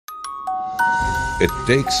It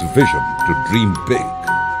takes vision to dream big.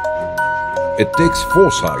 It takes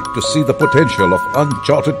foresight to see the potential of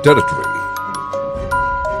uncharted territory.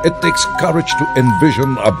 It takes courage to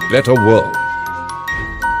envision a better world.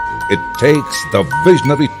 It takes the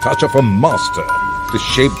visionary touch of a master to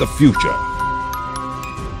shape the future.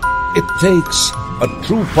 It takes a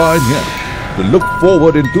true pioneer to look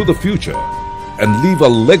forward into the future and leave a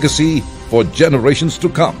legacy for generations to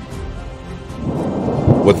come.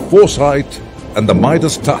 With foresight and the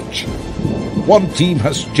Midas touch, one team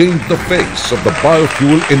has changed the face of the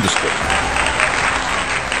biofuel industry.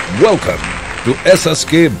 Welcome to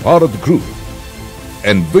SSK Bharat Group,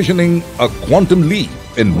 envisioning a quantum leap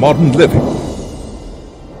in modern living.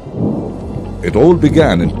 It all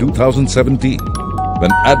began in 2017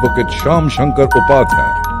 when Advocate Shyam Shankar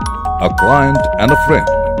Upadhyay, a client and a friend,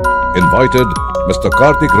 invited Mr.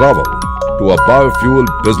 Kartik Rawal to a biofuel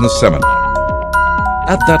business seminar.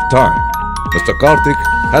 At that time, Mr. Kartik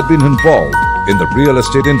had been involved in the real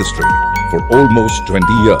estate industry for almost 20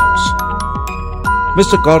 years.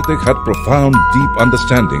 Mr. Kartik had profound, deep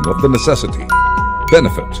understanding of the necessity,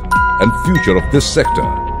 benefit, and future of this sector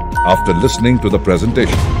after listening to the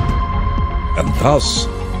presentation. And thus,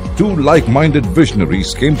 two like-minded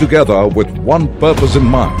visionaries came together with one purpose in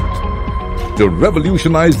mind: to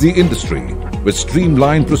revolutionize the industry with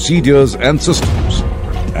streamlined procedures and systems,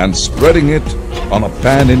 and spreading it on a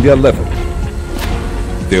pan-India level.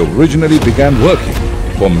 They originally began working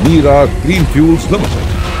for Mira Clean Fuels Limited,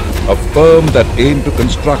 a firm that aimed to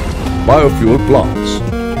construct biofuel plants.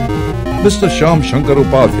 Mr. Shyam Shankar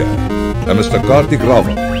Upadhyay and Mr. Kartik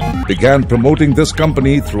Rawal began promoting this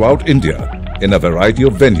company throughout India in a variety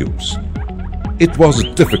of venues. It was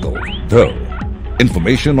difficult, though.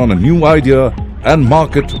 Information on a new idea and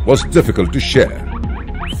market was difficult to share.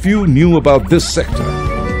 Few knew about this sector.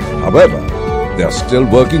 However, they are still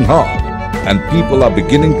working hard, and people are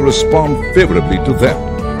beginning to respond favorably to them.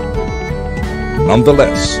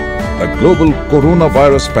 Nonetheless, a global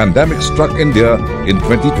coronavirus pandemic struck India in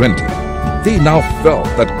 2020. They now felt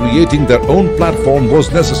that creating their own platform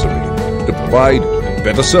was necessary to provide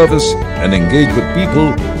better service and engage with people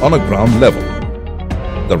on a ground level.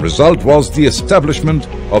 The result was the establishment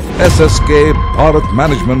of SSK Bharat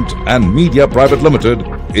Management and Media Private Limited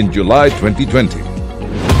in July 2020.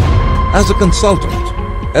 As a consultant,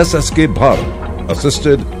 SSK Bharat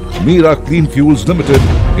assisted Mira Clean Fuels Limited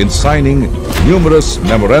in signing numerous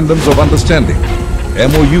memorandums of understanding,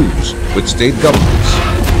 MOUs, with state governments,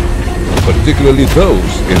 particularly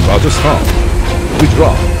those in Rajasthan,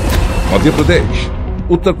 Gujarat, Madhya Pradesh,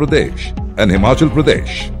 Uttar Pradesh, and Himachal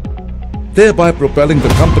Pradesh, thereby propelling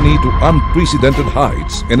the company to unprecedented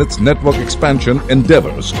heights in its network expansion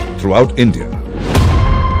endeavors throughout India.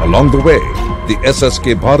 Along the way, the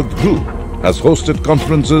SSK Bharat Group has hosted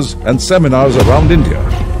conferences and seminars around India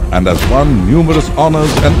and has won numerous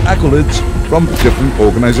honors and accolades from different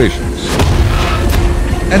organizations.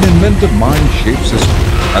 An inventive mind shapes history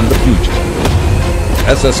and the future.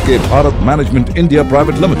 SSK Bharat Management India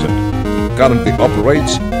Private Limited currently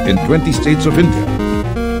operates in 20 states of India,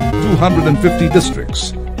 250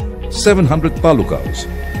 districts, 700 talukas,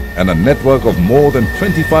 and a network of more than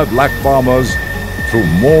 25 lakh farmers through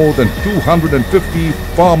more than 250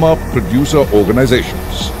 farmer producer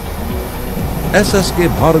organizations. SSK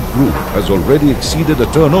Bharat Group has already exceeded a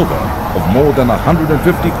turnover of more than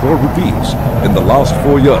 150 crore rupees in the last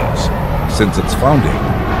 4 years since its founding,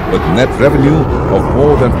 with net revenue of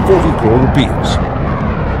more than 40 crore rupees.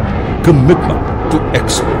 Commitment to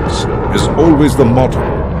excellence is always the motto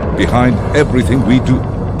behind everything we do.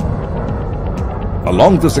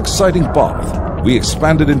 Along this exciting path, we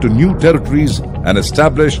expanded into new territories and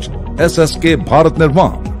established SSK Bharat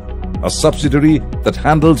Nirman, a subsidiary that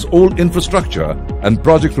handles all infrastructure and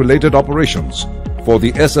project-related operations for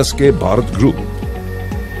the SSK Bharat Group.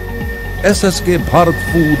 SSK Bharat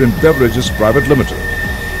Food and Beverages Private Limited,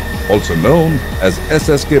 also known as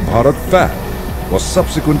SSK Bharat Fab, was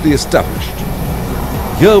subsequently established.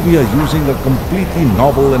 Here we are using a completely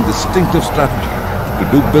novel and distinctive strategy to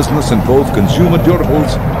do business in both consumer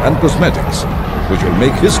durables and cosmetics, which will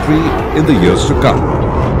make history in the years to come.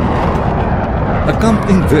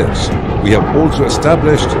 Accompanying this, we have also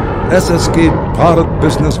established SSK Bharat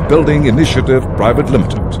Business Building Initiative Private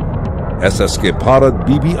Limited. SSK Bharat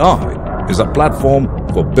BBI is a platform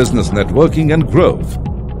for business networking and growth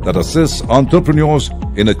that assists entrepreneurs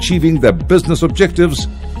in achieving their business objectives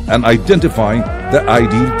and identifying their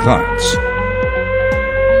ideal clients.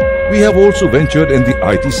 We have also ventured in the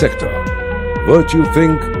IT sector. Virtue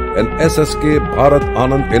Think and SSK Bharat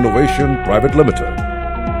Anand Innovation Private Limited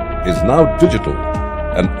is now digital,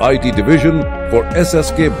 an IT division for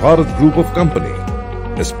SSK Bharat Group of Company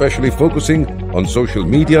especially focusing on social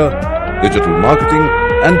media, digital marketing,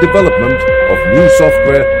 and development of new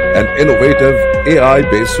software and innovative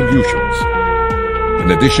AI-based solutions.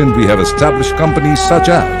 In addition, we have established companies such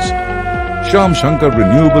as Shyam Shankar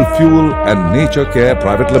Renewable Fuel and Nature Care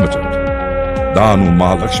Private Limited, Danu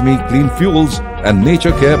Mahalakshmi Clean Fuels and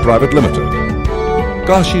Nature Care Private Limited,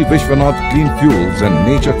 Kashi Vishwanath Clean Fuels and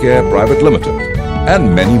Nature Care Private Limited,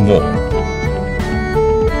 and many more.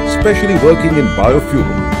 Especially working in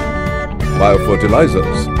biofuel,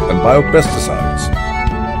 biofertilizers and biopesticides,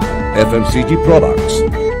 FMCG products,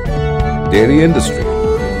 dairy industry,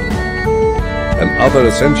 and other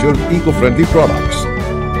essential eco-friendly products.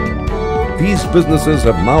 These businesses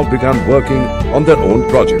have now begun working on their own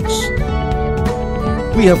projects.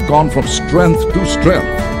 We have gone from strength to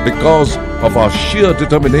strength because of our sheer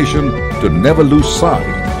determination to never lose sight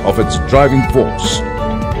of its driving force.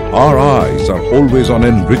 Our eyes are always on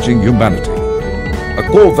enriching humanity, a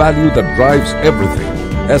core value that drives everything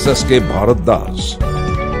SSK Bharat does.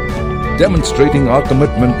 Demonstrating our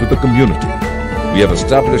commitment to the community, we have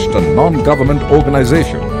established a non-government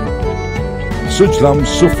organization, Sujlam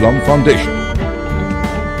Suflam Foundation.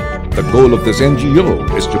 The goal of this NGO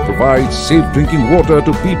is to provide safe drinking water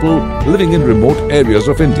to people living in remote areas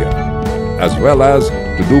of India, as well as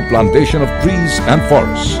to do plantation of trees and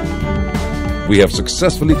forests. We have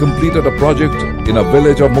successfully completed a project in a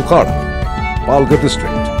village of Mukhara, Palghar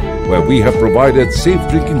district, where we have provided safe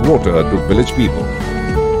drinking water to village people.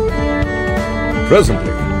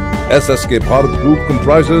 Presently, SSK Bharat Group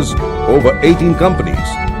comprises over 18 companies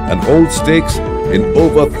and holds stakes in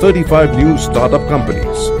over 35 new startup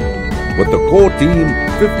companies, with the core team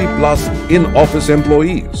 50 plus in-office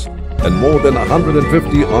employees and more than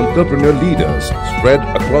 150 entrepreneur leaders spread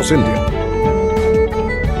across India.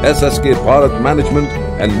 SSK Bharat Management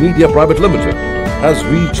and Media Private Limited has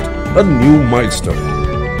reached a new milestone.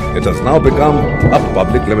 It has now become a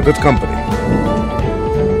public limited company.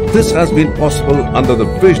 This has been possible under the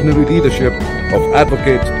visionary leadership of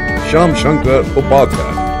Advocate Shyam Shankar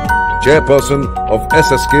Upadhyay, Chairperson of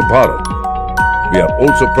SSK Bharat. We are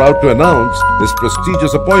also proud to announce his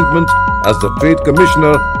prestigious appointment as the Trade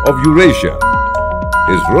Commissioner of Eurasia.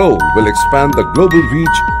 His role will expand the global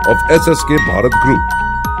reach of SSK Bharat Group.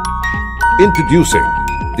 Introducing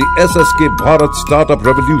the SSK Bharat Startup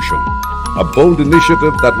Revolution, a bold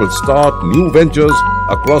initiative that will start new ventures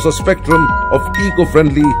across a spectrum of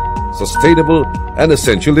eco-friendly, sustainable and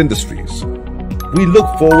essential industries. We look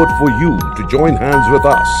forward for you to join hands with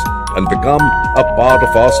us and become a part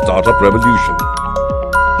of our startup revolution.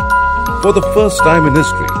 For the first time in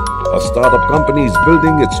history, a startup company is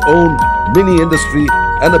building its own mini industry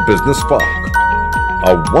and a business park,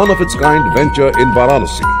 a one-of-its-kind venture in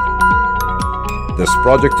Varanasi. This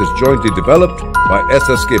project is jointly developed by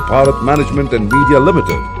SSK Bharat Management and Media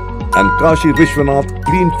Limited and Kashi Vishwanath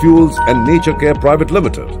Clean Fuels and Nature Care Private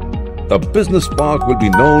Limited. The business park will be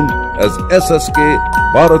known as SSK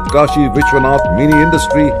Bharat Kashi Vishwanath Mini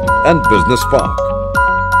Industry and Business Park.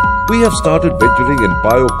 We have started venturing in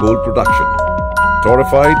bio-coal production,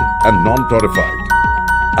 torrefied and non-torrefied,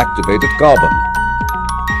 activated carbon,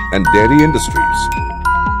 and dairy industries,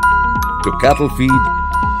 to cattle feed,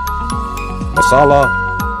 masala,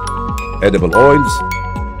 edible oils,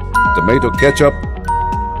 tomato ketchup,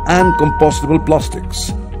 and compostable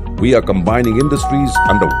plastics. We are combining industries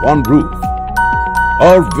under one roof.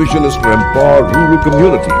 Our vision is to empower rural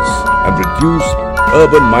communities and reduce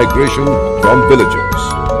urban migration from villages.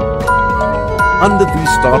 Under these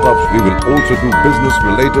startups, we will also do business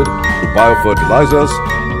related to biofertilizers,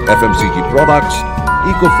 FMCG products,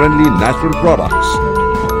 eco-friendly natural products,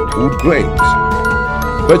 food grains,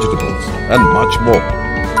 vegetables, and much more.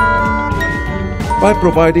 By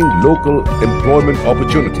providing local employment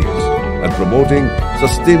opportunities and promoting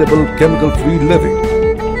sustainable chemical-free living,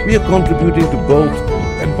 we are contributing to both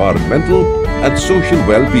environmental and social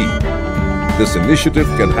well-being. This initiative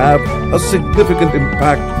can have a significant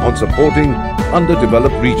impact on supporting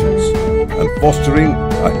underdeveloped regions and fostering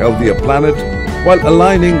a healthier planet while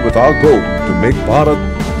aligning with our goal to make Bharat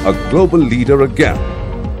a global leader again.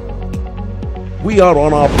 We are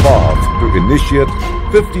on our path to initiate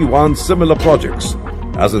 51 similar projects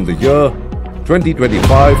as in the year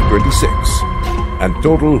 2025-26 and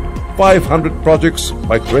total 500 projects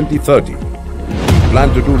by 2030. We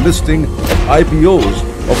plan to do listing of IPOs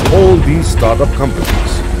of all these startup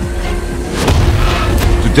companies.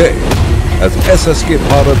 Today, as SSK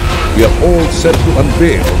Bharat, we are all set to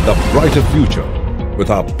unveil the brighter future with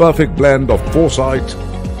our perfect blend of foresight,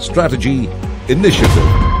 strategy, initiative,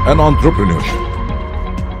 and entrepreneurship.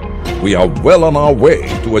 We are well on our way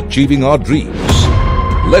to achieving our dreams.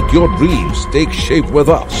 Let your dreams take shape with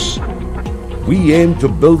us. We aim to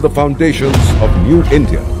build the foundations of New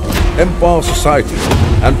India, empower society,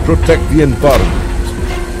 and protect the environment.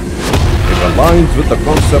 It aligns with the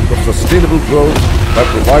concept of sustainable growth by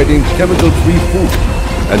providing chemical-free food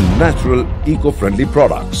and natural, eco-friendly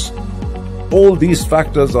products. All these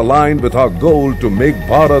factors align with our goal to make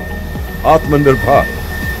Bharat Atmanirbhar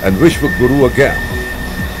and Vishwa Guru again.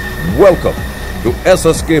 Welcome to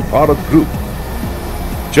SSK Bharat Group.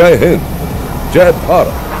 Jai Hind, Jai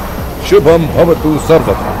Bharat, Shubham Bhavatu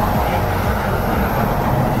Sarvata.